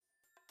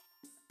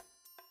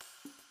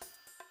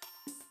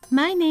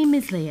My name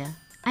is Leah.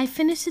 I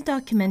finished a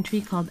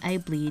documentary called I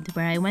Bleed,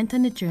 where I went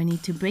on a journey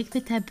to break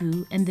the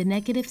taboo and the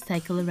negative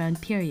cycle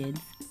around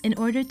periods in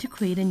order to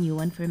create a new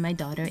one for my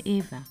daughter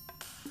Ava.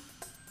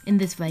 In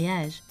this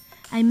voyage,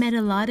 I met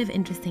a lot of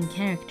interesting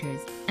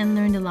characters and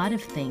learned a lot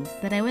of things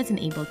that I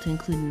wasn't able to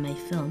include in my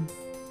film.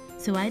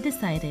 So I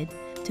decided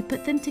to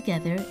put them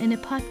together in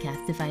a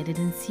podcast divided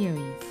in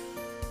series.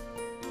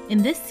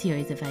 In this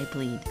series of I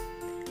Bleed,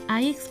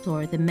 I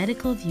explore the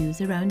medical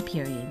views around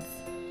periods.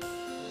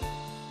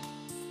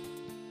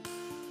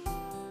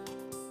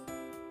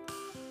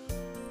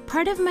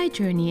 Part of my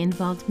journey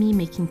involved me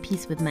making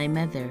peace with my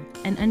mother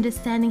and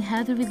understanding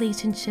how the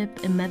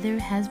relationship a mother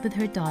has with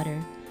her daughter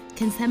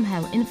can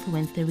somehow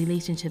influence the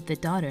relationship the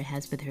daughter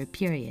has with her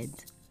period.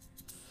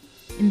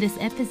 In this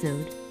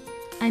episode,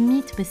 I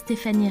meet with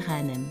Stéphanie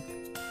Ghanem.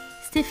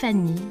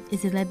 Stéphanie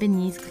is a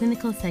Lebanese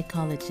clinical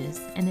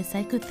psychologist and a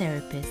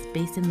psychotherapist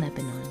based in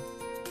Lebanon.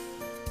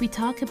 We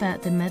talk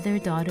about the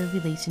mother-daughter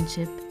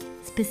relationship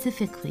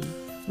specifically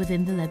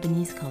within the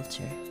Lebanese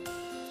culture.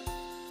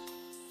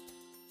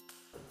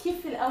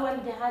 كيف الأول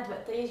بيعاد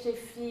وقت يجي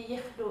في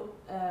يخلق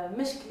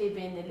مشكلة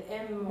بين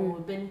الأم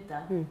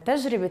وبنتها؟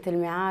 تجربة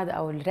الميعاد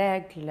أو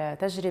الراجل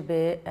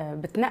تجربة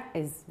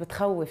بتنقز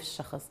بتخوف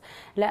الشخص،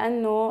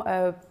 لأنه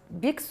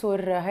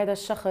بيكسر هذا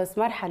الشخص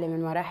مرحلة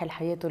من مراحل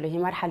حياته اللي هي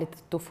مرحلة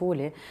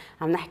الطفولة،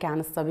 عم نحكي عن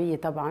الصبية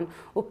طبعا،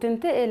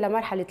 وبتنتقل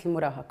لمرحلة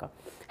المراهقة.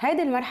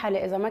 هيدي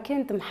المرحلة إذا ما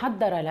كنت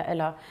محضرة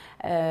لها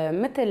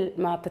مثل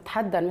ما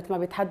بتتحضر، مثل ما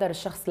بيتحضر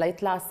الشخص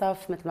ليطلع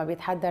صف، مثل ما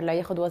بيتحضر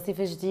لياخد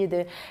وظيفة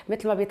جديدة،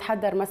 مثل ما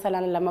بيتحضر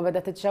مثلا لما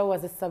بدها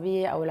تتجوز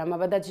الصبية أو لما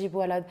بدها تجيب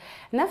ولد،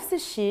 نفس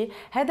الشيء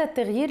هذا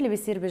التغيير اللي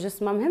بيصير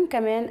بجسمها مهم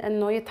كمان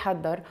إنه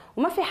يتحضر،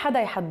 وما في حدا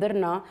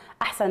يحضرنا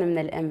أحسن من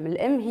الأم.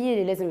 الأم هي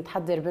اللي لازم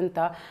تحضر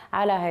بنتها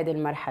على هذه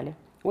المرحلة.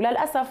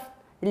 وللأسف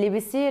اللي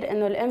بيصير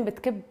انه الام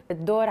بتكب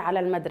الدور على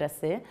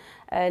المدرسه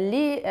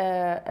اللي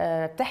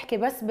بتحكي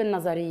بس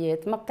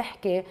بالنظريات، ما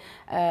بتحكي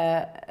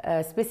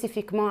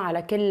سبيسيفيكمان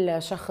على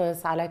كل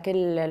شخص، على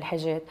كل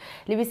الحاجات.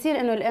 اللي بيصير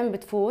انه الام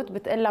بتفوت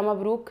بتقول لها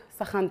مبروك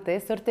سخنتي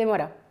صرتي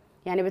مرة،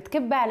 يعني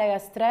بتكب عليها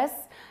ستريس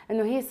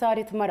انه هي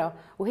صارت مرة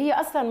وهي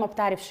اصلا ما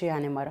بتعرف شو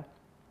يعني مرة.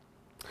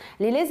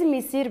 اللي لازم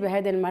يصير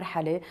بهذه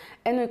المرحلة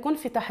إنه يكون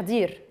في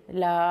تحضير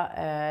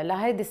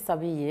لهيدي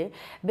الصبية،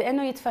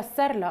 بإنه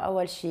يتفسر لها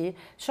أول شيء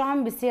شو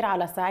عم بيصير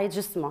على صعيد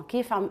جسمها،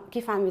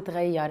 كيف عم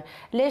يتغير،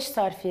 ليش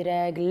صار في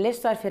راجل، ليش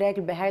صار في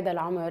راجل بهذا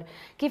العمر،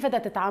 كيف بدها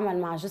تتعامل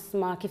مع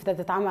جسمها، كيف بدها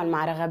تتعامل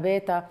مع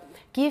رغباتها،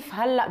 كيف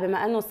هلأ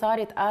بما إنه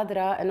صارت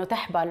قادرة إنه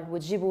تحبل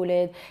وتجيب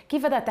أولاد،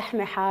 كيف بدها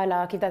تحمي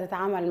حالها، كيف بدها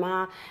تتعامل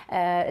مع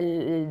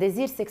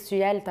الديزير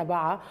سكسويال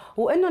تبعها،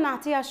 وإنه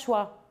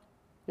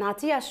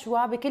نعطيها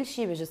شوا بكل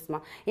شيء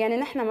بجسمها. يعني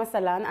نحن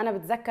مثلا انا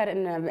بتذكر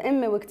ان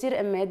امي وكثير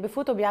امات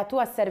بفوتوا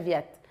بيعطوها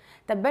السيرفيات.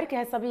 طب بركي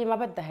هاي الصبيه ما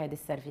بدها هيدي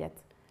السيرفيات،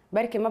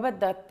 بركي ما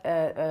بدها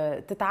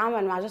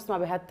تتعامل مع جسمها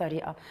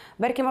بهالطريقه،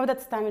 بركي ما بدها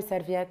تستعمل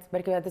سيرفيات،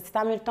 بركي بدها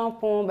تستعمل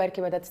تامبون،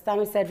 بركي بدها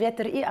تستعمل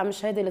سيرفيات رقيقه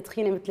مش هيدي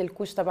التخينه مثل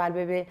الكوش تبع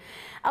البيبي.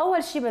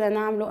 اول شيء بدنا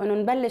نعمله انه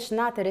نبلش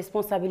نعطي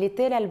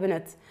ريسبونسابيلتي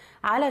للبنت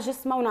على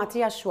جسمها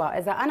ونعطيها شوا.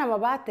 اذا انا ما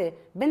بعطي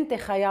بنتي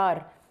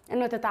خيار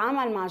انه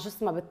تتعامل مع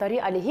جسمها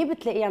بالطريقه اللي هي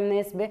بتلاقيها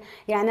مناسبه،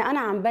 يعني انا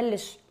عم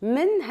بلش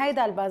من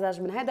هيدا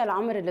البازاج، من هيدا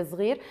العمر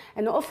الصغير،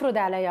 انه افرض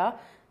عليها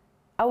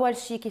اول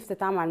شيء كيف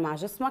تتعامل مع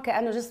جسمها،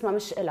 كانه جسمها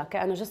مش إلها،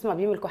 كانه جسمها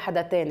بيملكه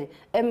حدا تاني،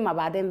 اما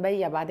بعدين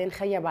بيها، بعدين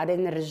خيها،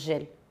 بعدين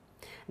الرجال.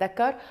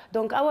 ذكر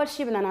دونك اول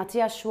شيء بدنا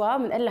نعطيها شوا،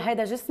 بنقول لها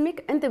هيدا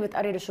جسمك انت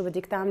بتقرري شو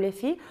بدك تعملي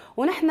فيه،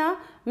 ونحن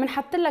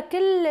بنحط لها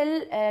كل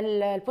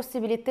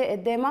البوسيبيليتي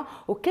قدامها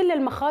وكل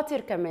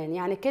المخاطر كمان،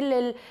 يعني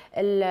كل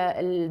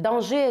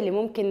الدانجي اللي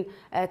ممكن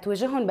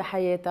تواجههم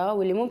بحياتها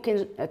واللي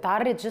ممكن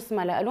تعرض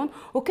جسمها لهم،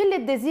 وكل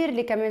الدزير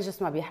اللي كمان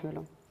جسمها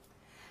بيحملهم.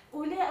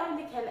 وليه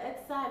قولك هالقد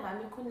صعب عم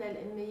يكون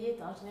للاميات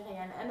ان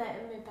يعني انا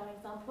امي باغ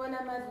اكزامبل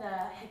ولا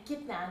مره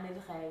حكيتني عن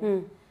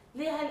الغاية،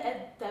 ليه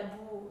هالقد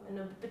تابو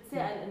انه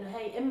بتسأل انه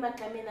هي امك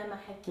كمان ما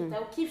حكيتها،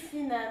 وكيف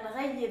فينا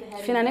نغير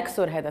فينا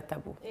نكسر هذا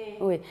التابو؟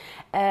 وي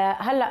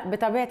هلا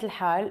بطبيعه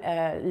الحال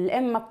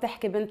الام ما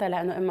بتحكي بنتها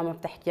لانه امها ما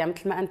بتحكيها،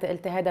 مثل ما انت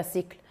قلتي هذا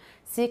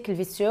سيكل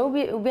فيسيو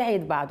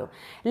وبيعيد بعده.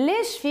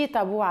 ليش في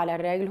تابو على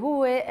الراجل؟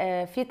 هو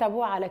في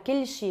تابو على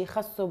كل شيء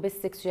خاصه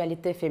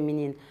بالسكسواليتي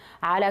فيمينين،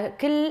 على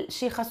كل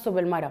شيء خاصه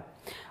بالمراه،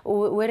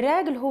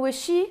 والراجل هو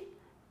شيء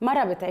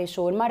مرة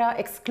بتعيشه، والمرة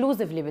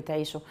اكسكلوزيفلي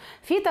بتعيشه.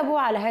 في تابو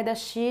على هذا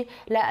الشيء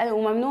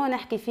وممنوع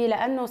نحكي فيه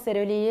لانه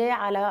سيروليه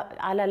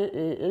على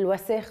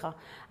الوساخه،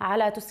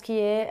 على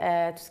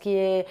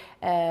توسكيه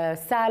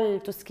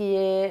سال،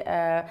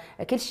 توسكيه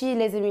كل شيء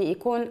لازم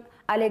يكون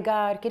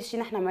اليغار، كل شيء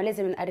نحن ما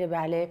لازم نقرب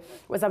عليه.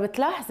 واذا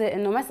بتلاحظي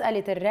انه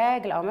مساله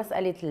الراجل او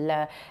مساله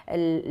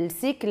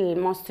السيكل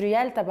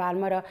المنستريال تبع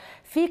المراه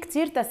في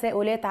كثير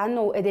تساؤلات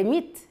عنه،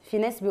 وقديميت في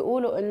ناس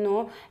بيقولوا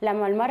انه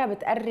لما المراه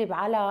بتقرب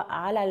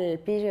على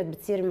البيريود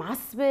بتصير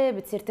معصبه،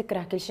 بتصير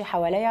تكره كل شيء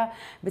حواليها،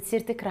 بتصير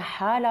تكره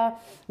حالها،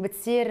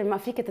 بتصير ما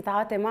فيك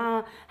تتعاطي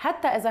معها.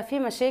 حتى اذا في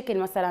مشاكل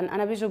مثلا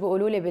انا بيجوا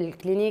بيقولوا لي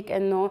بالكلينيك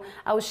انه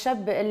او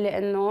الشاب بيقول لي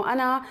انه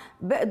انا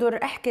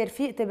بقدر احكي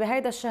رفيقتي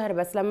بهيدا الشهر،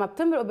 بس لما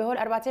بتمرق بهول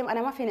 4 ايام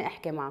انا ما فيني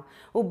احكي معها،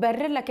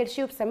 وببرر لها كل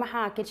شيء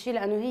وبسامحها على كل شيء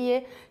لانه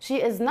هي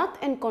she is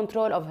not in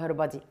control of her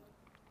body.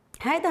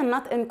 هيدا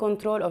not in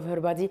control of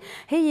her body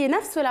هي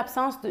نفسه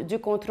l'absence du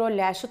control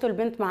اللي عاشته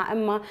البنت مع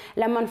امها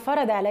لما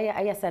انفرض عليها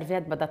اي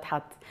سيرفيت بدها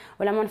تحط،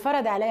 ولما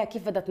انفرض عليها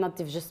كيف بدها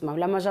تنظف جسمها،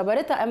 ولما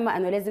جبرتها امها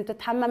انه لازم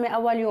تتحممي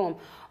اول يوم،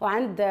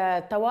 وعند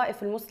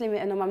الطوائف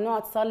المسلمه انه ممنوع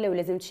تصلي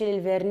ولازم تشيلي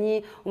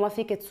الفيرني وما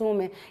فيك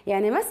تصومي.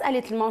 يعني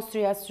مساله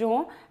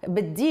المنسترياسيون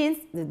بالدين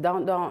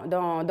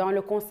dans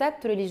le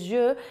concept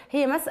religieux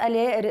هي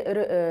مساله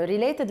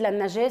related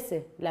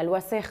للنجاسه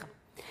للوساخه.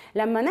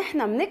 لما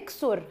نحن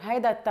بنكسر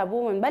هيدا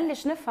التابو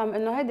ونبلش نفهم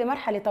انه هيدي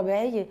مرحله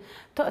طبيعيه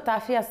تقطع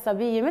فيها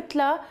الصبيه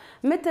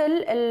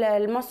مثل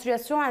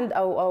المنسترياسيون عند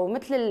او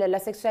مثل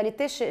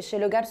السكسواليتي شي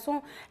لو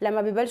غارسون،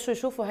 لما ببلشوا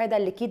يشوفوا هيدا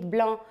الليكيد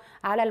بلان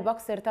على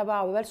البوكسر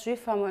تبعه وببلشوا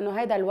يفهموا انه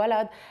هيدا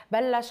الولد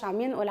بلش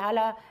عم ينقل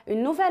على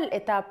نوفيل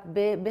ايتاب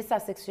بسا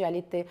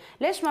سكسواليتي.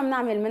 ليش ما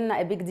بنعمل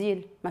منها بيج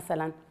ديل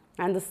مثلا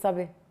عند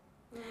الصبي؟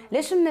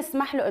 ليش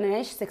بنسمح له انه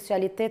يعيش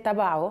سكسواليتي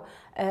تبعه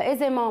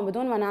ايزيمون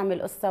بدون ما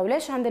نعمل قصه؟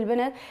 وليش عند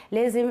البنت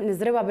لازم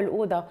نزربها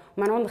بالاوضه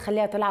وما نقعد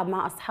نخليها تلعب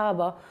مع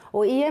اصحابها،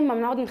 وايام ما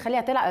بنقعد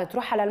نخليها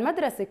تروح على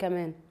المدرسه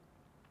كمان؟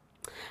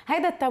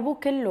 هيدا التابو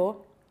كله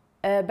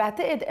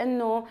بعتقد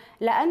انه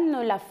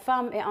لانه la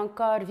femme est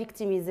encore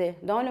victimisée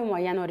dans le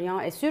Moyen-Orient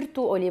et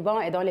surtout au Liban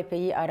et dans les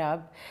pays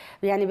arabes.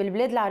 يعني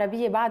بالبلاد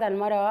العربيه بعد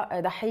المراه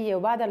ضحيه،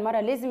 وبعد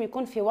المراه لازم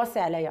يكون في وصي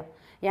عليها،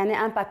 يعني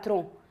un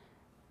patron.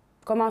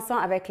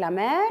 Commençons avec la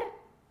mère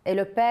et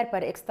le père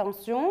par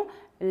extension،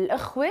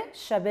 الأخوة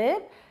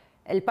الشباب،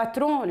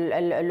 الباترون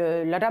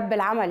الرب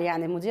العمل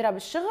يعني مديرة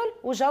بالشغل،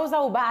 وجوزها،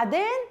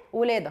 وبعدين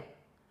ولادها.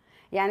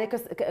 يعني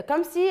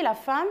كم سي لا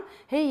فام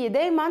هي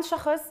دايما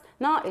شخص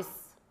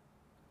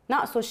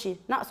ناقصه شيء،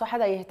 ناقصه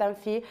حدا يهتم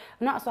فيه،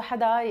 ناقصه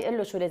حدا يقول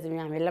له شو لازم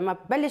يعمل. لما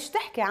ببلش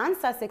تحكي عن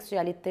سا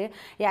سيكسواليتي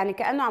يعني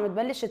كأنه عم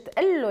تبلش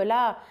تقول له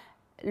لا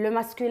le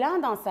masculin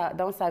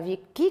dans sa vie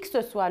qui que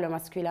ce soit le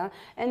masculin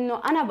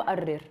انه انا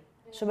بقرر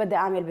شو بدي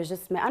اعمل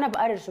بجسمي، انا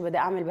بقرر شو بدي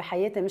اعمل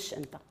بحياتي مش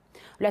انت.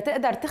 ولا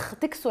تقدر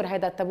تكسر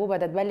هذا التابو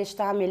بدها تبلش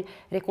تعمل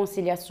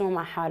ريكونسيلياسيون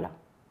مع حالها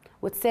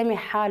وتسامح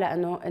حالها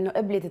انه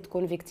قبلت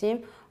تكون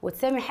فيكتيم،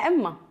 وتسامح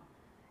امها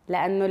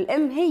لانه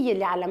الام هي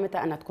اللي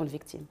علمتها انها تكون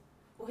فيكتيم.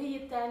 وهي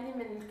التعليم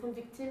من تكون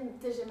فيكتيم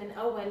بتجي من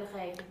اول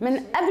غاية، من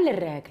قبل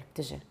الراجل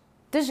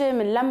بتجي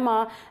من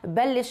لما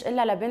ببلش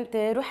الا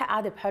لبنتي روحي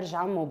قاعده بحرج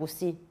عمه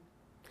وبوسيه.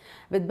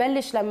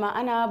 بتبلش لما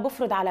انا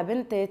بفرض على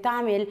بنتي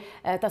تعمل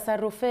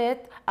تصرفات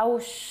او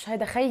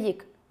هيدا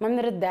خيك ما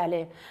بنرد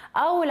عليه،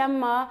 او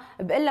لما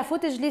بقول لها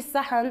فوت اجلي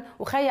الصحن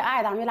وخيي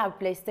قاعد عم يلعب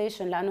بلاي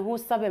ستيشن لانه هو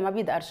الصبي ما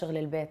بيدقر شغل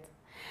البيت.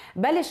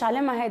 بلش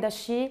علمها هيدا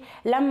الشيء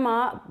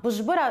لما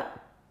بجبرها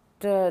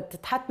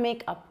تتحط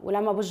ميك اب،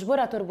 ولما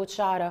بجبرها تربط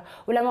شعرها،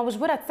 ولما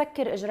بجبرها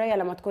تسكر اجريها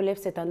لما تكون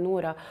لابسه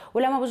تنوره،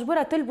 ولما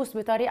بجبرها تلبس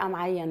بطريقه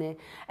معينه،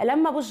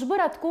 لما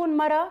بجبرها تكون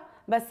مرة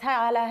بس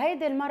على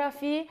هيدي المرة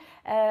في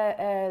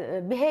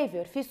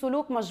behavior، في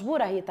سلوك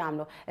مجبورة هي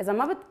تعمله. إذا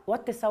ما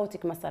بتوطي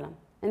صوتك مثلا،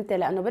 أنت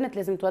لأنه بنت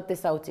لازم توطي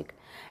صوتك،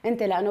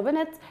 أنت لأنه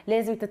بنت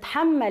لازم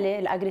تتحملي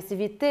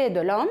الأغريسيفيتي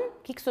دو لوم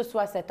كي كو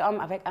سوا سيت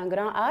أوم افيك ان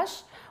غران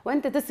اش،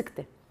 وأنت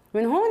تسكتي.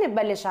 من هون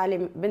ببلش علي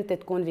بنت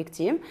تكون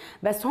فيكتيم،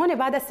 بس هون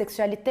بعد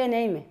السكسواليتي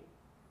نايمة.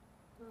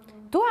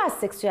 توعى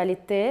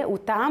السكسواليتي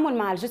والتعامل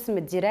مع الجسم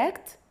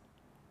الديريكت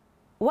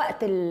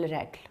وقت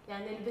الرجل.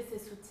 يعني البسي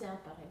سوتيان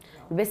باغ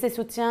اكزومبل، البسي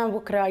سوتيان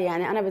بكره.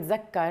 يعني انا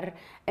بتذكر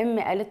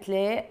امي قالت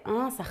لي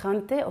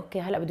سخنتي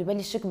اوكي هلا بده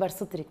يبلش يكبر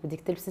صدرك،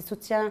 بدك تلبسي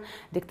سوتيان،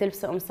 بدك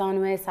تلبسي قمصان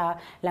واسعه،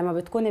 لما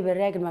بتكوني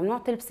بالراجل ممنوع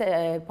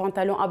تلبسي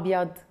بنطلون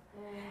ابيض.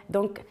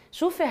 دونك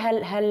شوفي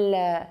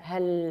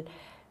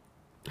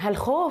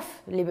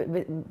هالخوف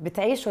اللي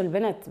بتعيشه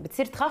البنت،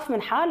 بتصير تخاف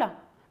من حالها،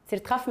 بتصير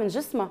تخاف من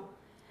جسمها.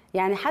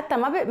 يعني حتى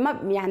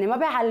ما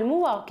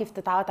بيعلموها كيف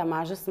تتعاطى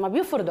مع جسمها،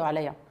 بيفرضوا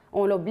عليها.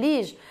 On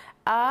l'oblige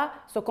à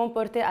se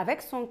comporter avec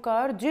son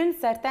corps d'une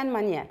certaine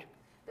manière.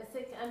 بس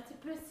هيك un petit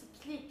peu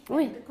cyclique.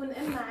 Oui. بتكون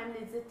امها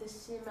عملت ذات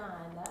الشيء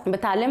معها،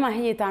 بتعلمها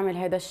هي تعمل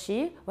هذا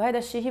الشيء، وهذا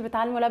الشيء هي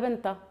بتعلمه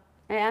لبنتها.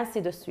 et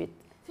ainsi de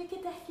suite. فيك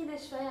تحكي لي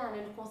شوي عن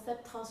الكونسيبت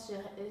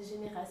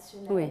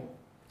ترانسجينيراسيونيل؟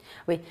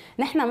 وي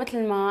نحن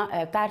مثل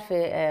ما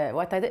بتعرفي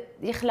وقت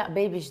يخلق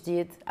بيبي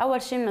جديد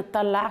اول شيء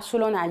بنطلع شو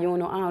لون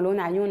عيونه. لون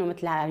عيونه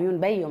مثل عيون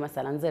بيو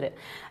مثلا زرق،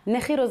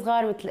 مناخيره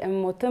صغار مثل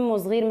امه، تمه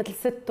صغير مثل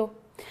سته.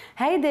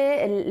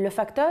 هيدي لو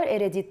فاكتور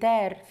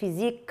هيريديتير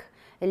فيزيك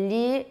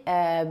اللي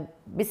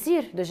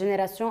بصير دو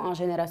جينيراسيون ان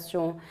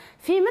جينيراسيون.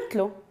 في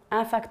مثله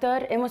ان فاكتور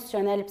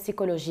ايموشنيل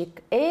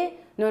بسيكولوجيك اي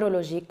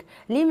neurologique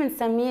اللي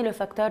بنسميه le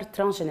facteur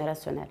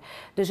transgénérationnel.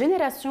 De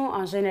génération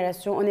en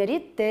génération, on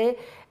hérite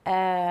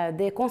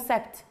des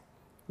concepts,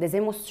 des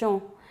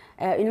émotions,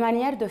 une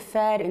manière de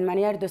faire, une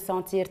manière de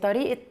sentir,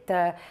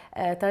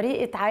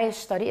 طريقة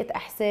عيش، طريقة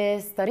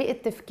إحساس، طريقة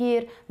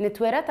تفكير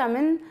نتوارثها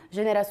من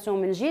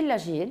جينيراسيون، من جيل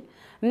لجيل.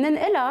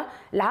 مننقلها،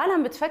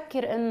 العالم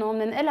بتفكر إنه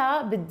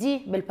مننقلها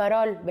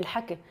بالبارول،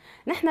 بالحكي.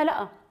 نحن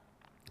لأ،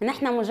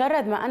 نحن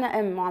مجرد ما أنا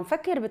أم وعم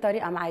فكر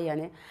بطريقة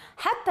معينة،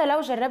 حتى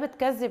لو جربت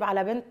كذب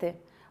على بنتي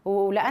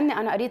ولاني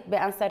انا قريت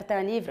بان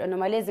سارتان ليفر انه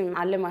ما لازم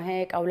نعلمها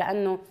هيك، او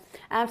لانه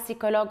ان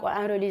بسيكولوج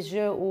وان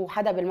ريليجيو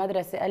وحدا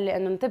بالمدرسه قال لي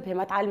انه انتبهي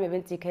ما تعلمي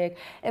بنتك هيك،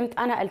 قمت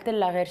انا قلت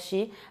لها غير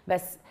شيء.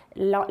 بس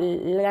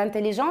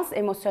الانتليجنس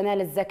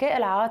ايموشنال، الذكاء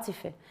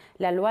العاطفي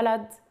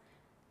للولد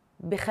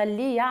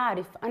بخليه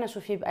يعرف انا شو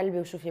في بقلبي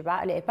وشو في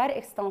بعقلي بار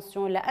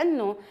اكستنسيون،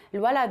 لانه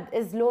الولد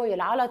از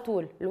لويل على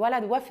طول،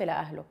 الولد وفي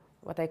لاهله،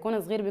 وقت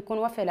يكون صغير بيكون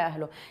وفي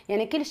لاهله،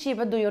 يعني كل شيء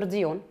بده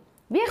يرضيهم،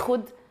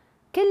 بياخد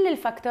كل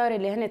الفاكتور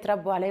اللي هن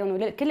تربوا عليهم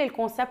وكل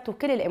الكونسبت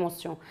وكل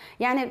الايموشن.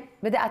 يعني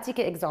بدي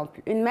اعطيكي اكزامبل،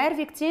 اون مير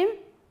فيكتيم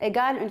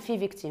ايجال اون في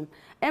فيكتيم،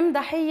 ام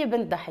ضحيه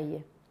بنت ضحيه،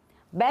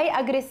 باي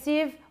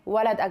اجريسيف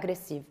ولد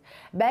اجريسيف،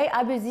 باي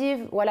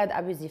ابيوزيف ولد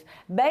ابيوزيف،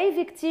 باي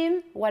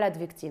فيكتيم ولد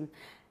فيكتيم.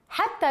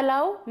 حتى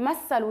لو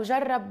مثل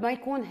وجرب ما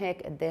يكون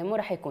هيك قدامه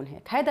رح يكون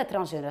هيك. هذا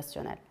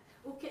ترانسجينيراسيونيل.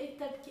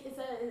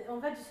 إذا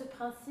on va de ce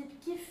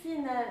principe كيف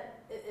فينا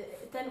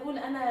تنقول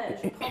أنا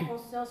je prends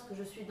conscience que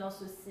je suis dans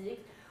ce cycle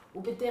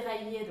وبدي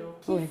غيره،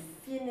 كيف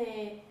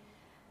فيني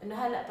انه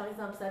هلا باغ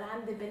اكزومبل صار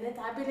عندي بنت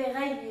عبالي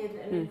غير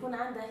انه يكون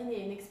عندها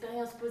هي ان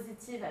اكسبيرينس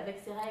بوزيتيف افيك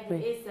سي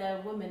ريغل اي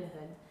سا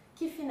وومنهود،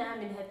 كيف فينا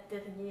نعمل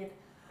هالتغيير؟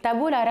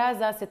 تابولا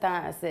رازا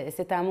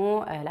سي ان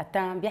مو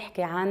لاتان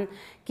بيحكي عن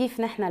كيف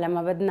نحن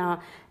لما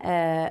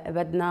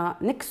بدنا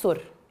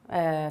نكسر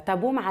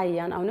تابو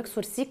معين او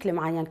نكسر سيكل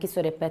معين كي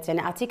سو ريبيت.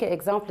 يعني اعطيك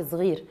اكزامبل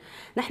صغير،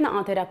 نحن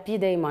ان ثيرابي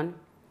دائما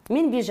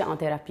مين بيجي ان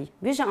ثيرابي؟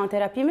 بيجي ان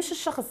ثيرابي مش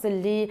الشخص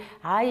اللي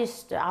عايش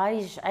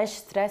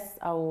ستريس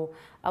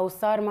او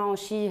صار معه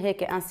شيء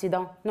هيك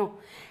انسيدون، نو.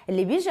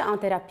 اللي بيجي ان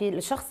ثيرابي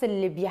الشخص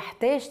اللي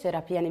بيحتاج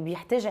ثيرابي، يعني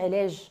بيحتاج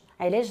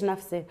علاج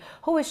نفسي،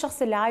 هو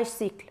الشخص اللي عايش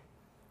سيكل.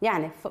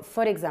 يعني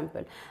فور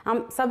اكزامبل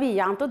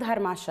صبيه عم تظهر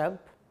مع شاب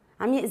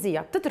عم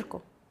يأذيها، بتتركه،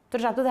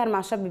 بترجع بتظهر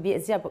مع شاب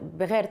بيأذيها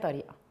بغير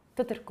طريقه،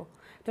 بتتركه،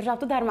 بترجع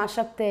بتظهر مع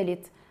شاب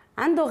ثالث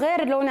عنده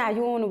غير لون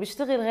عيون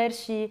وبيشتغل غير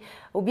شيء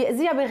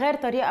وبيأذيها بغير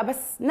طريقه،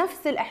 بس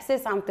نفس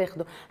الاحساس عم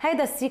تاخده.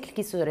 هيدا السيكل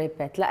كي سو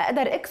ريبيت.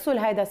 لاقدر اكسل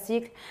هيدا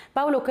السيكل،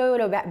 باولو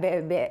كويلو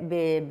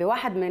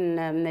بواحد من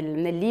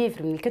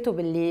الليفر، من الكتب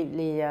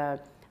اللي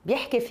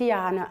بيحكي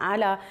فيها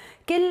على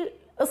كل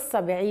قصه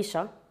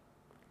بعيشها.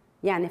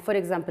 يعني فور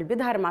اكزامبل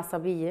بيظهر مع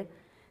صبيه،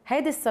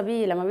 هيدي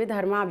الصبيه لما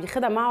بيظهر معها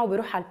بياخذها معه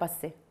وبيروح على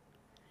الباسي،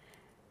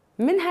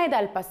 من هيدا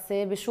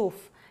الباسي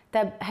بشوف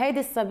طب هيدي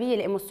الصبيه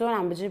الايموسيون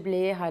عم بتجيب لي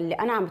اياها اللي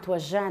انا عم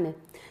بتوجعني،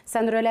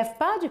 سا نريليف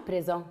با دو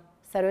بريزون،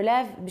 سا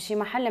ريليف بشي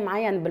محل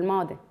معين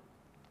بالماضي.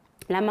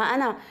 لما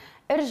انا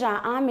ارجع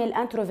اعمل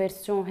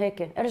انتروفيرسيون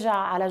هيك، ارجع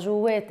على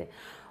جواتي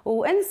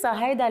وانسى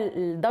هيدا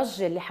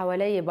الضجه اللي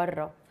حوالي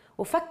برا،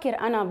 وفكر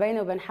انا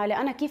بيني وبين حالي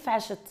انا كيف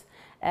عشت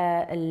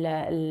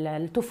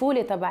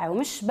الطفوله تبعي،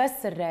 ومش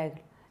بس الراجل،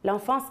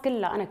 لانفانس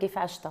كلها انا كيف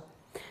عشتها.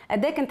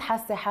 قد ايه كنت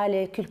حاسه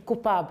حالي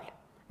كوبابل،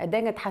 قد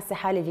ايه كنت حاسه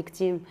حالي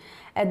فيكتيم،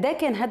 قد ايه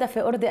كان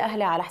هدفي ارضي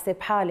اهلي على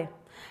حساب حالي،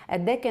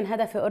 قد ايه كان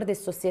هدفي ارضي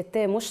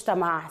السوسيتي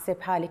مجتمع على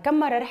حساب حالي. كم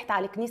مره رحت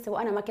على الكنيسه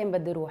وانا ما كان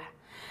بدي اروح،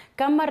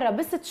 كم مره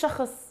بست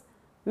شخص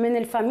من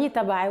الفامي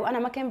تبعي وانا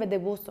ما كان بدي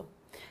بوسه،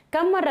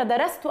 كم مره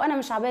درست وانا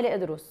مش عبالي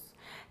ادرس،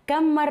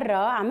 كم مره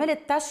عملت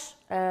تش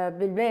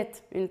بالبيت،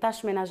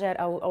 تش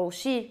مناجير او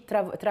شيء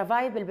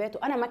ترافاي بالبيت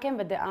وانا ما كان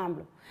بدي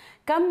اعمله،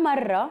 كم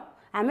مره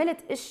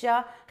عملت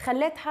اشياء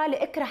خليت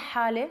حالي اكره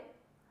حالي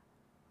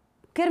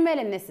كرمال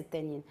الناس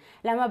التانيين.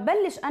 لما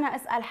ببلش انا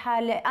اسال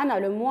حالي انا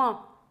لو موا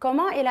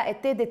comment il a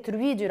été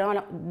détruit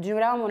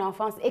durant mon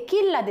enfance et qui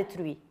l'a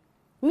détruit،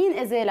 مين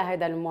اذى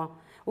لهيدا الموا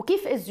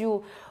وكيف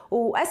اذيوه،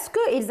 واسكو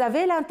ils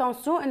avaient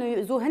l'intention انه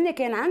يؤذوه، هن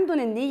كان عندهم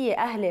النيه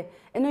اهلي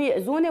انه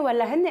ياذوني،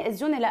 ولا هن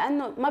اذوني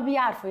لانه ما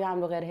بيعرفوا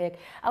يعملوا غير هيك،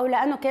 او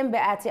لانه كان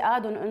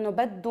باعتقادهم انه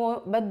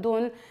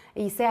بدهم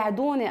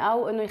يساعدوني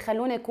او انه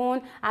يخلوني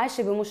اكون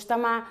عايشه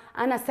بمجتمع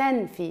انا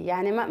سن فيه،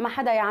 يعني ما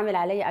حدا يعمل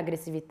علي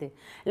اجريسيفيتي.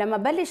 لما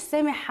بلش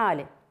سامح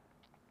حالي،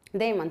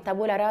 دائما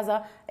تابولا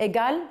رازا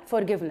ايجال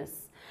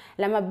فورجيفنس،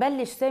 لما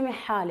ببلش سامح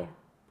حالي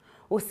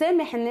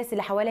وسامح الناس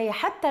اللي حواليا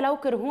حتى لو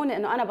كرهوني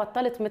انه انا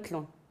بطلت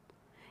مثلهم.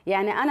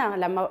 يعني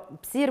انا لما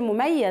بصير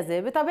مميزه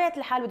بطبيعه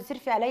الحال بده يصير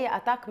في علي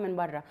اتاك من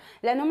برا،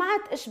 لانه ما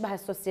عاد اشبه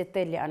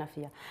السوسيتي اللي انا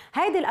فيها.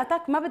 هيدي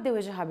الاتاك ما بدي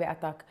واجهها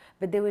باتاك،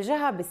 بدي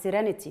واجهها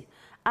بسيرينيتي.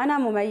 انا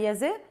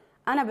مميزه،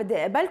 انا بدي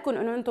اقبلكم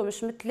انه انتم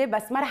مش مثلي،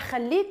 بس ما رح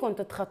خليكم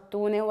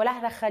تتخطوني ولا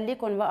رح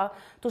خليكم بقى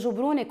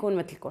تجبروني اكون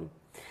مثلكم.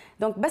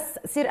 دونك بس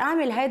صير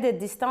اعمل هيدي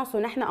الديستانس،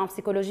 ونحن ان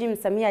بسيكولوجي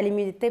بنسميها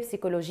ليميتي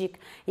بسيكولوجيك،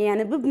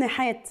 يعني ببني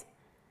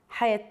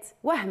حيط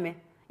وهمي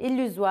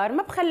إليوزوار،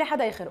 ما بخلي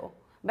حدا يخرقه،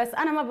 بس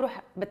انا ما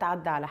بروح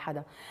بتعدى على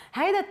حدا.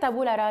 هيدا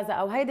التابولا رازا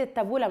او هيدي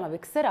التابولا ما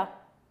بكسرها،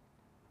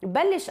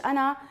 ببلش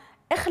انا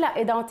اخلق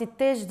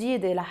ايدنتيتي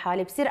جديده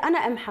لحالي، بصير انا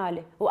ام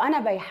حالي وانا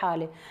بي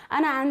حالي.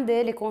 انا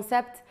عندي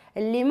الكونسبت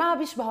اللي ما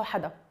بيشبهوا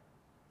حدا،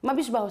 ما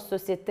بيشبهوا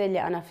السوسيتي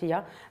اللي انا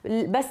فيها،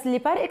 بس اللي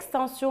بار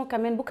اكستنسيون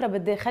كمان بكره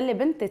بدي اخلي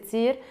بنتي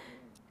تصير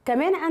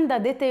كمان عندها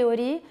دي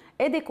تيوري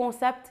اي دي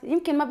كونسبت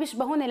يمكن ما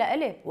بيشبهوني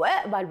لإلي،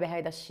 واقبل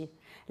بهيدا الشيء.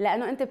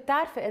 لانه انت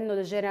بتعرفي انه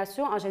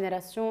الجينيراسيون ان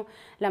جينيراسيون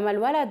لما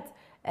الولد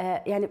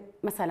يعني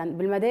مثلا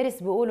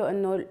بالمدارس بيقولوا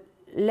انه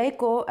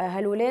ليكو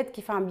هالولاد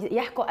كيف عم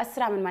يحكوا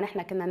اسرع من ما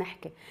نحن كنا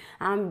نحكي،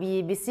 عم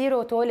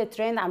بيصيروا تويلت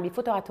ترين، عم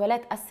بيفوتوا على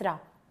تواليت اسرع،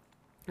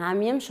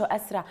 عم يمشوا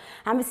اسرع،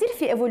 عم بيصير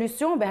في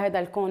ايفوليوشن بهذا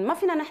الكون. ما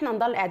فينا نحن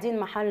نضل قاعدين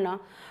محلنا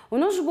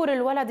ونجبر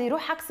الولد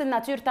يروح عكس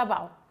الناتور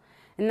تبعه.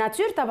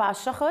 الناتور تبع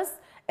الشخص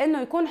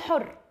انه يكون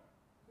حر،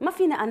 ما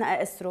فيني انا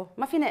اقسره،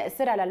 ما فيني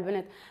اقسرها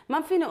للبنت،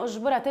 ما فيني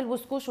اجبرها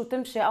تلبس كوش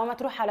وتمشي او ما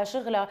تروح على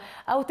شغلها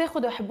او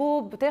تاخذ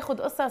حبوب،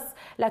 تاخذ قصص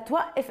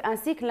لتوقف ان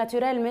سيكل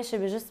ناتورال ماشي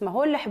بجسمها.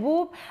 هول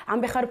الحبوب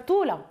عم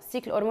بخربطوا لها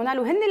السيكل هرمونال،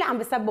 وهن اللي عم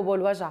بيسببوا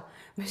الوجع،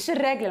 مش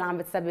الراجل اللي عم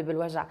بتسبب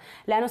الوجع.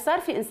 لانه صار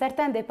في ان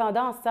سيرتان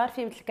ديبندانس، صار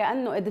في مثل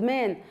كانه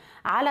ادمان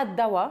على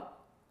الدواء.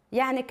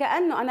 يعني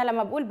كانه انا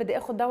لما بقول بدي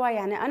اخذ دواء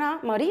يعني انا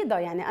مريضه،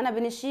 يعني انا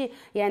بنشي،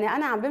 يعني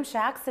انا عم بمشي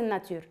عكس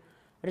الناتور.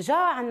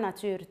 رجعوا على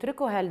الناتور،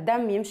 اتركوا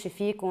هالدم يمشي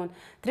فيكم،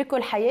 اتركوا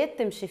الحياة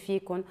تمشي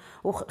فيكم،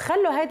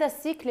 وخلوا هيدا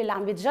السيكل اللي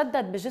عم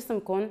بيتجدد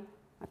بجسمكم،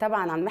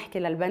 طبعا عم نحكي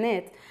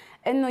للبنات،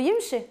 انه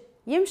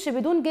يمشي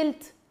بدون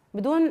جلد،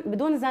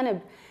 بدون ذنب،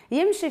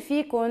 يمشي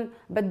فيكم.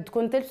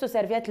 بدكم تلبسوا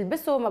سيرفيات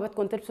البسوا، ما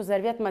بدكم تلبسوا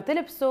سيرفيات ما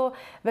تلبسوا،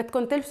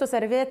 بدكم تلبسوا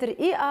سيرفيات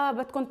رقيقه،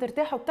 بدكم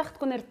ترتاحوا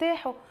بتختكم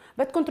ارتاحوا،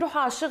 بدكم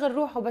تروحوا على الشغل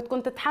روحوا،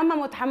 بدكم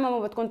تتحمموا،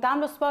 بدكم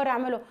تعملوا سبور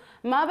اعملوا،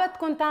 ما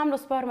بدكم تعملوا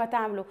سبور ما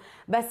تعملوا.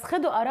 بس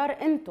خدوا قرار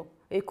انتم،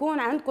 يكون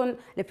عندكم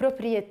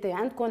البروبريتي،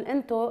 عندكم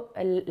انتم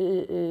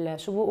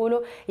شو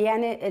بيقولوا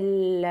يعني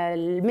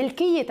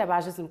الملكيه تبع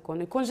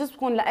جسمكم، يكون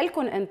جسمكم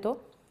لإلكم انتم.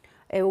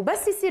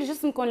 وبس يصير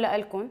جسمكم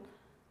لإلكم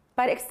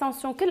بار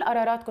اكستنسيون كل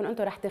قراراتكم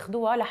انتم رح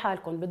تاخذوها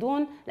لحالكم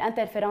بدون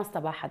الانترفيرنس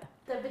تبع حدا.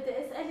 طيب بدي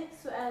اسالك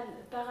سؤال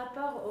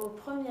بارابور او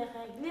بروميير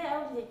ريغل، ليه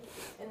اقول لك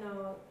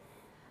انه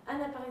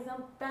انا باغ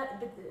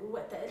اكزومبل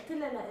وقت قلت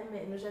لها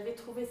لامي انه جافي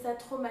تروفي سا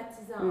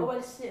تروماتيزون،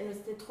 اول شيء انه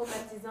سيتي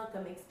تروماتيزون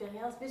كم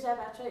اكسبيريونس، بيجي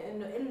بعد شوي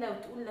انه الا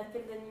وتقول لكل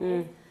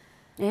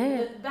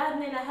الناس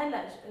بعدني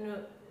لهلا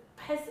انه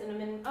بحس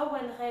انه من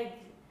اول ريغل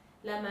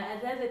لما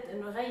قررت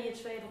انه غير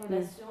شوي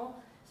الريلاسيون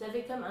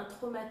j'avais comme un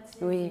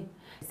traumatisme. Oui,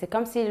 c'est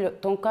comme si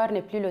ton corps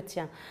n'est plus le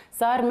tien.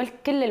 صار ملك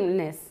كل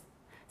الناس،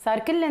 صار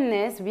كل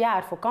الناس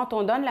بيعرفوا quand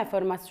on donne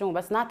l'information،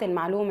 بس نعطي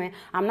المعلومة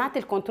عم نعطي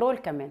الكنترول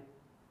كمان،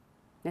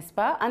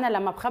 نسبة. أنا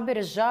لما بخبر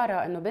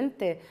الجارة إنه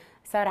بنتي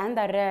صار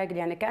عندها الراجل،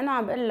 يعني كأنه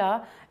عم بقول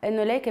لها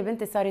إنه ليكي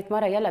بنتي صارت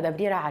مرة يلا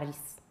دبريرها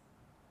عريس.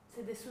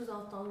 C'est des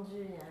sous-entendus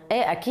يعني.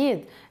 ايه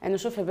اكيد، انه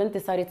شوفي بنتي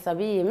صارت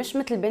صبيه، مش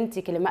مثل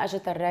بنتك اللي ما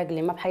اجتها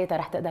الراجل ما بحياتها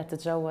رح تقدر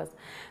تتجوز.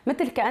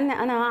 مثل كاني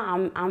انا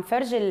عم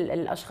فرجي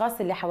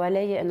الاشخاص اللي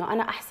حوالي انه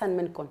انا احسن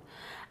منكم،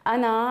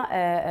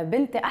 انا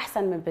بنتي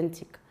احسن من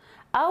بنتك،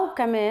 او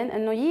كمان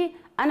انه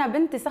انا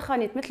بنتي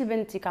سخنت مثل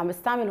بنتك. عم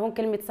بستعمل هون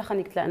كلمه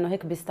سخنت لانه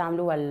هيك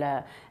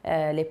بيستعملوها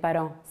لي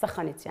بارون،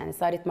 سخنت يعني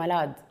صارت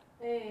ملاد.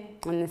 ايه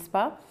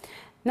النسبه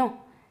نو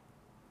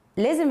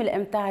لازم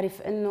الام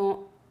تعرف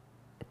انه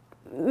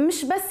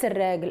مش بس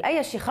الراجل،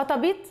 اي شيء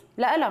خطبت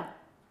لإلها،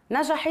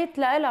 نجحت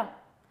لإلها،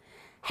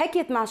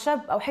 حكيت مع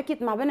شاب او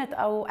حكيت مع بنت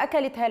او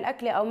اكلت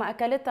هالاكله او ما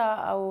اكلتها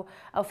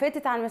او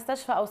فاتت على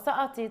المستشفى او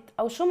سقطت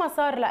او شو ما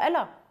صار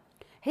لإلها.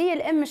 هي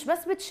الام مش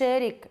بس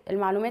بتشارك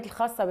المعلومات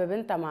الخاصه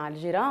ببنتها مع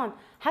الجيران،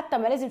 حتى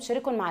ما لازم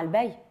تشاركهم مع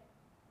البي.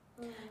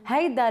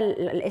 هيدا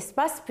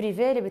الاسباس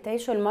بريفي اللي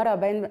بتعيشه المراه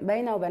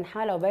بينها وبين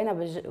حالها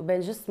وبين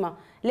جسمها،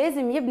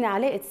 لازم يبني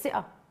علاقه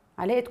ثقه،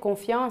 علاقه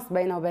كونفيانس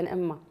بينها وبين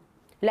امها،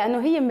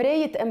 لانه هي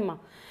مرايه امها.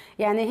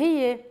 يعني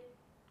هي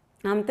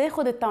عم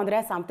تاخذ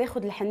التندرس، عم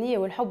تاخذ الحنيه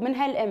والحب من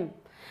هالام.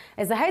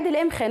 اذا هيدي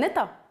الام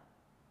خانتها،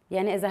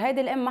 يعني اذا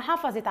هيدي الام ما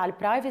حافظت على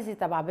البرايفسي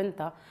تبع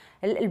بنتها،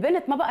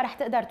 البنت ما بقى رح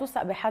تقدر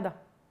توثق بحدا.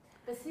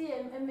 بس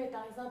هي امي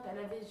باغ اكزومبل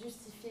elle avait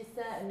justifié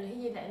ça انه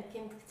هي لان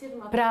كانت كثير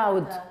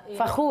براود،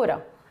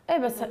 فخوره. ايه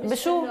بس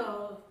بشو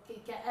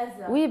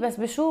كأذى. وي بس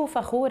بشو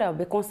فخوره؟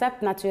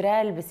 بكونسبت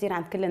ناتورال بصير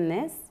عند كل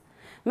الناس.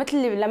 مثل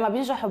لما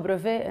بينجحوا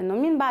بروفي، انه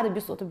مين بعد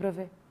بيسقط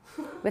بروفي؟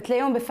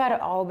 بتلاقيهم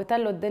بفرقعوا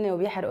وبيطلوا الدنيا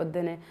وبيحرقوا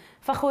الدنيا،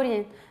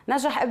 فخورين.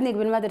 نجح ابنك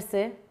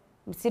بالمدرسه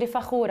بتصيري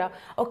فخوره.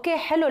 اوكي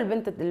حلو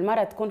البنت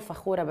المرأة تكون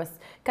فخوره، بس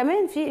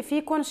كمان في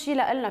يكون شيء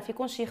لنا، في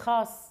يكون شيء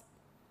خاص،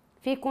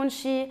 في يكون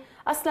شيء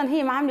اصلا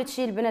هي ما عملت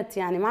شيء البنت،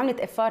 يعني ما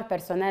عملت افار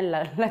بيرسونيل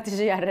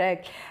لتجي على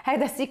الراجل.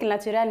 هيدا السيكل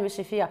ناتورال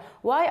مشي فيها.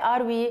 واي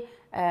ار وي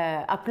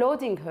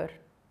ابلودينج هير؟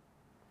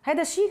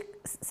 هذا شيء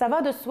سافا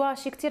دو سوا،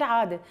 شيء كثير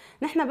عادي.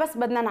 نحن بس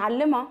بدنا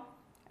نعلمها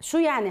شو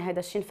يعني هذا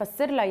الشيء،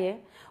 نفسر لها اياه.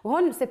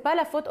 وهون سي با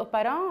لا فوت او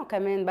بارون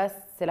كمان، بس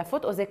سي لا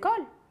فوت او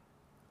زيكول.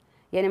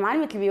 يعني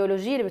معلمة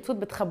البيولوجية اللي بتفوت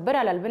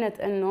بتخبرها للبنت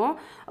انه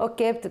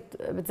اوكي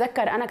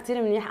بتذكر انا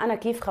كثير منيح انا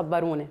كيف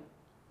خبروني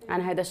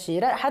عن هذا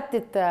الشيء.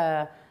 حطت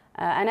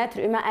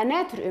اناتر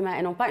اما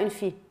انه با اون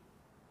في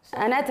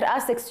اناتر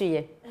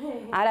اسكسويه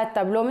على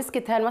التابلو،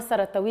 مسكت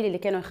هالمسطره الطويله اللي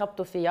كانوا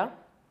يخبطوا فيها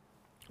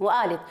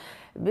وقالت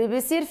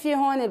بصير في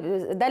هون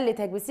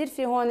دلت هيك بصير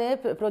في هون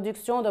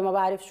برودكسيون دو ما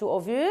بعرف شو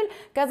اوفيول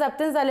كذا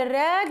بتنزل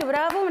الراج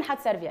برافو بنحط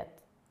سيرفيت.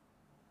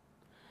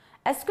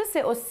 اسكو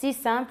سي اوسي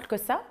سامبل كو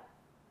سا؟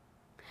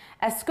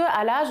 اسكو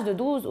à l'âge de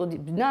 12 ou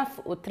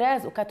 9 ou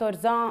 13 ou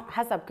 14 ans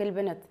حسب كل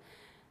بنت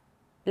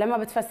لما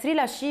بتفسري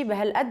لها شيء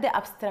بهالقد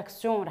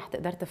ابستراكسيون رح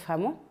تقدر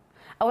تفهمه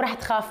او رح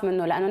تخاف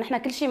منه؟ لانه نحن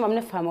كل شيء ما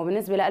بنفهمه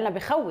بالنسبه لنا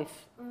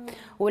بخوف،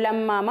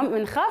 ولما ما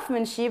بنخاف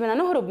من شيء بدنا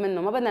نهرب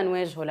منه ما بدنا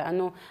نواجهه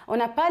لانه on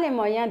n'a pas les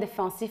moyens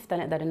défensifs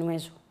تنقدر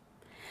نواجهه.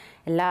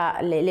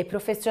 Les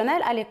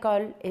professionnels à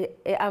l'école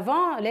et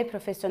avant les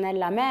professionnels,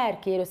 la mère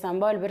qui est le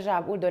symbole برجع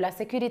بقول de la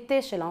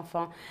sécurité chez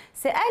l'enfant,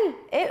 c'est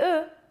elle et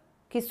eux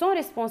qui sont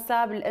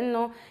responsables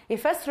انه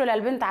يفسروا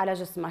للبنت على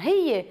جسمها.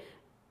 هي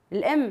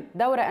الام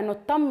دورها انه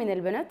تطمن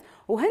البنت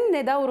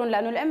وهن دورهم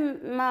لانه الام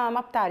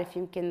ما بتعرف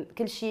يمكن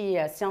كل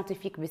شيء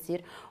سيانتيفيك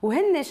بيصير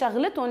وهن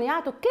شغلتهم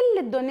يعطوا كل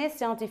الدوني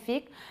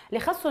سيانتيفيك اللي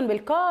خصهم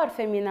بالكار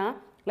فيمينا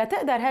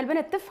لتقدر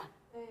هالبنت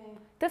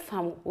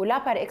تفهموا ولا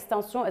بار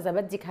اكستنسيون اذا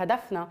بدك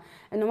هدفنا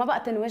انه ما بقى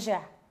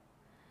تنوجع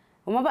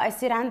وما بقى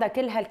يصير عندها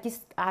كل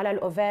هالكيست على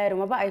الاوفير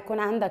وما بقى يكون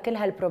عندها كل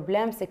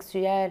هالبروبليم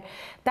سيكسويل.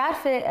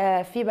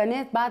 بتعرفي في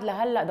بنات بعد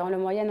لهلا dans le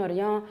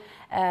Moyen-Orient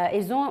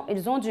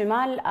ils ont du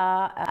mal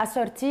à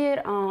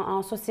sortir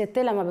en société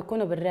لما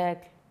بيكونوا بالراجل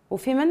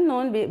وفي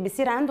منهم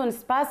بيصير عندهم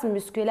سباسم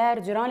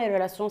مسكولير durant les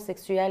relations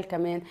sexuelles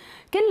كمان.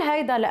 كل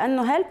هيدا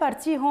لانه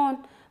هالبارتي هون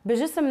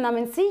بجسمنا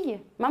منسيه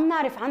ما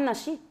بنعرف عنها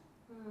شيء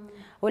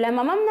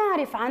ولما ما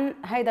بنعرف عن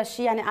هيدا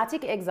الشيء يعني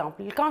اعطيك اكزامبل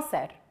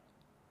الكانسر.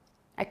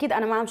 اكيد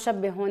انا ما عم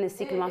شبه هون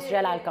السيكل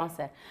المنستريال على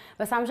الكانسر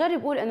بس عم جرب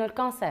اقول انه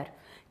الكانسر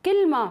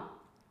كل ما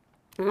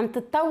عم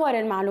تتطور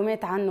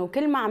المعلومات عنه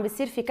وكل ما عم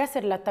بيصير في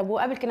كسر للتابو.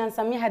 قبل كنا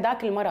نسميه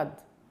هداك المرض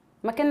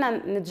ما كنا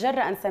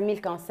نتجرأ نسميه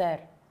الكانسر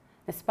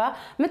نسبة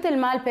مثل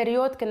ما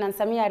البريود كنا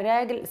نسميها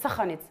الراجل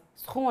سخنت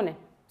سخونه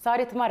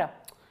صارت مرة.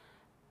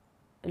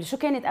 شو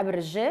كانت قبل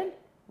الرجال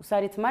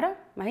وصارت مرة؟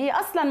 ما هي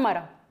اصلا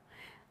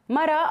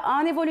مرة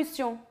ان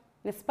ايفولوشن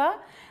نسبة.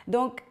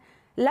 دونك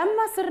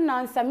لما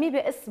صرنا نسميه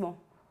باسمه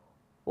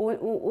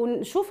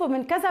ونشوفه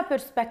من كذا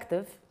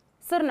برسبكتيف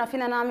صرنا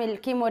فينا نعمل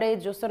كيمو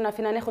راديو صرنا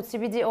فينا ناخذ سي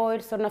بي دي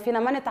اويل صرنا فينا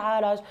ما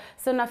نتعالج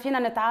صرنا فينا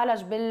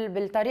نتعالج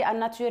بالطريقه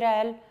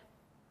الناتشورال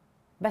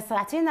بس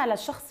اعطينا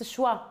للشخص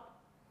شوا.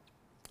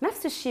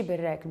 نفس الشيء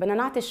بالراجل بدنا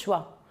نعطي شوا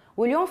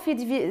واليوم في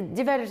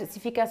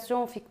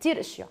ديفيرسيفيكاسيون في كثير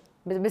اشياء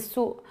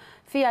بالسوق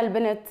فيها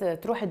البنت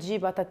تروح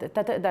تجيبها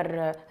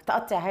تقدر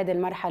تقطع هذه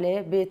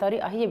المرحله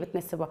بطريقه هي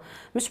بتناسبها.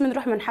 مش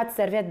بنروح بنحط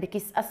سيرفيت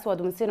بكيس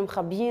اسود ونصير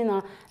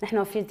مخبيينها نحن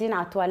وفيتين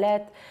على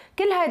التواليت.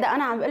 كل هيدا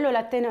انا عم بقول له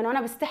للثاني انه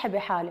انا بستحي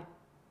بحالي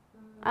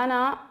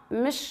انا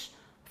مش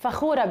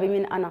فخوره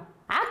بمين انا.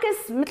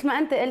 عكس مثل ما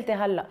انت قلتي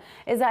هلا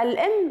اذا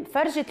الام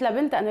فرجت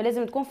لبنتها انه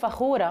لازم تكون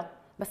فخوره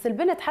بس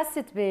البنت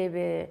حست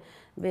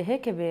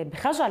بهيك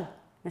بخجل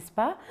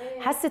نسبة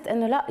حست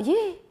انه لا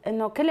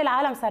انه كل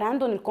العالم صار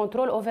عندهم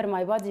الكنترول اوفر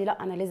ماي بادي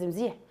لا انا لازم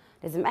زيح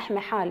لازم احمي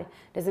حالي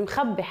لازم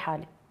خبي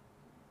حالي.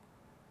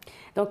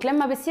 دونك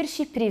لما بصير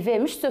شيء بريفي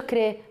مش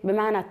سكري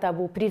بمعنى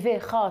تابو بريفي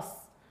خاص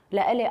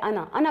لإلي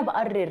انا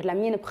بقرر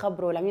لمين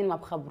بخبره لمين ما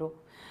بخبره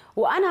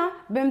وانا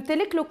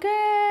بمتلك له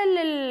كل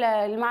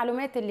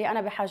المعلومات اللي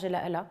انا بحاجه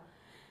لها.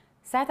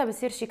 ساعتها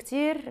بصير شيء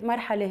كثير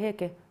مرحله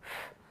هيك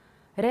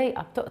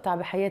رايقه بتقطع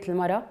بحياه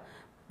المراه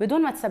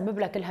بدون ما تسبب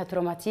لها كل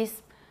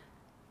هالتروماتيزم.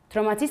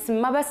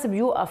 تروماتيزم ما بس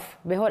بيوقف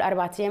بهول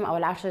 4 ايام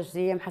او 10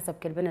 ايام حسب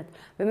كل بنت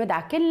بمد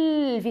على كل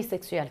الفي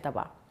سكسوال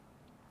تبعها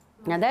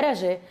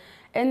لدرجه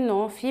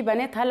انه في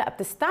بنات هلا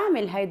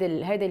بتستعمل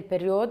هيدي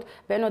البريود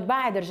بانه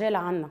تبعد رجالها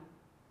عنها.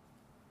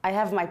 I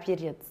have my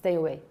period stay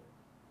away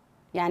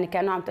يعني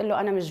كانه عم تقول له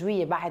انا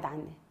مجويه بعد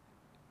عني.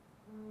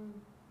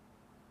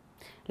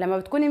 لما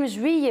بتكوني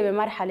مجويه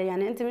بمرحله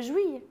يعني انت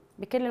مجويه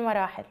بكل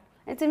المراحل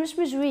انت مش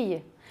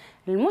مجويه.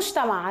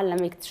 المجتمع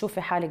علمك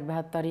تشوفي حالك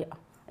بهالطريقه.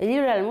 قولي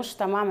له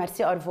للمجتمع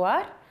ميرسي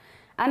اورفوار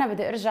انا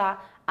بدي ارجع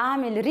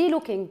اعمل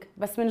ريلوكينج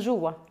بس من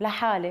جوا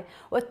لحالي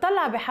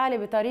واطلع بحالي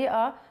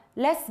بطريقه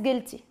less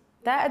guilty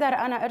تقدر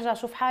انا ارجع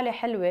اشوف حالي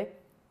حلوه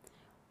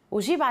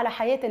وجيب على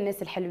حياه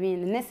الناس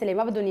الحلوين الناس اللي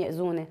ما بدهم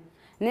ياذوني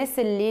الناس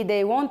اللي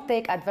they won't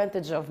take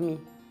advantage of me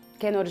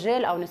كانوا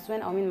رجال او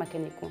نسوان او مين ما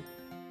كان يكون.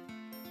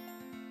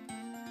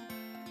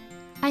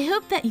 I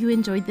hope that you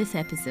enjoyed this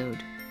episode.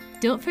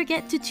 Don't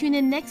forget to tune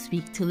in next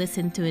week to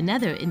listen to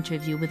another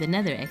interview with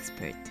another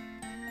expert.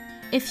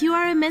 If you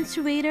are a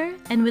menstruator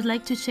and would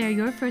like to share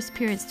your first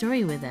period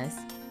story with us,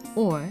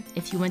 or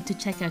if you want to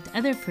check out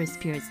other first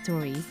period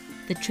stories,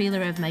 the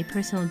trailer of my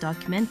personal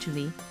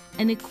documentary,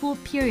 and a cool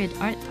period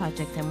art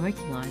project I'm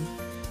working on,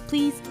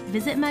 please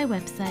visit my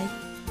website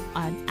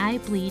on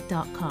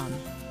ibleed.com.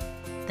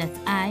 That's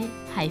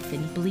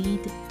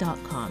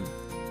i-bleed.com.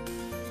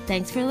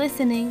 Thanks for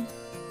listening.